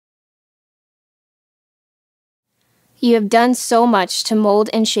You have done so much to mold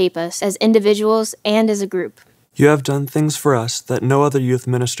and shape us as individuals and as a group. You have done things for us that no other youth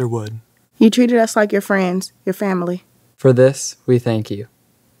minister would. You treated us like your friends, your family. For this, we thank you.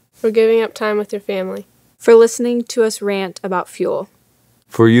 For giving up time with your family. For listening to us rant about fuel.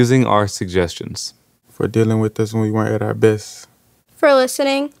 For using our suggestions. For dealing with us when we weren't at our best. For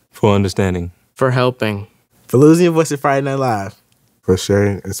listening. For understanding. For helping. For losing your voice at Friday Night Live. For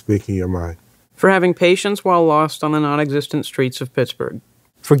sharing and speaking your mind. For having patience while lost on the non-existent streets of Pittsburgh.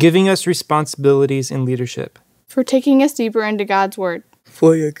 For giving us responsibilities and leadership. For taking us deeper into God's Word.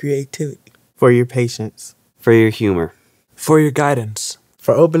 For your creativity. For your patience. For your humor. For your guidance.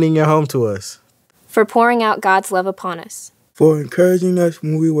 For opening your home to us. For pouring out God's love upon us. For encouraging us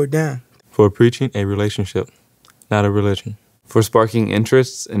when we were down. For preaching a relationship, not a religion. For sparking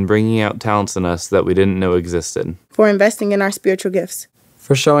interests and bringing out talents in us that we didn't know existed. For investing in our spiritual gifts.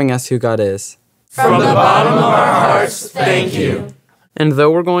 For showing us who God is. From the bottom of our hearts, thank you. And though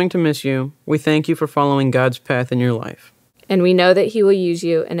we're going to miss you, we thank you for following God's path in your life. And we know that He will use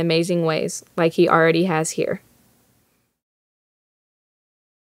you in amazing ways, like He already has here.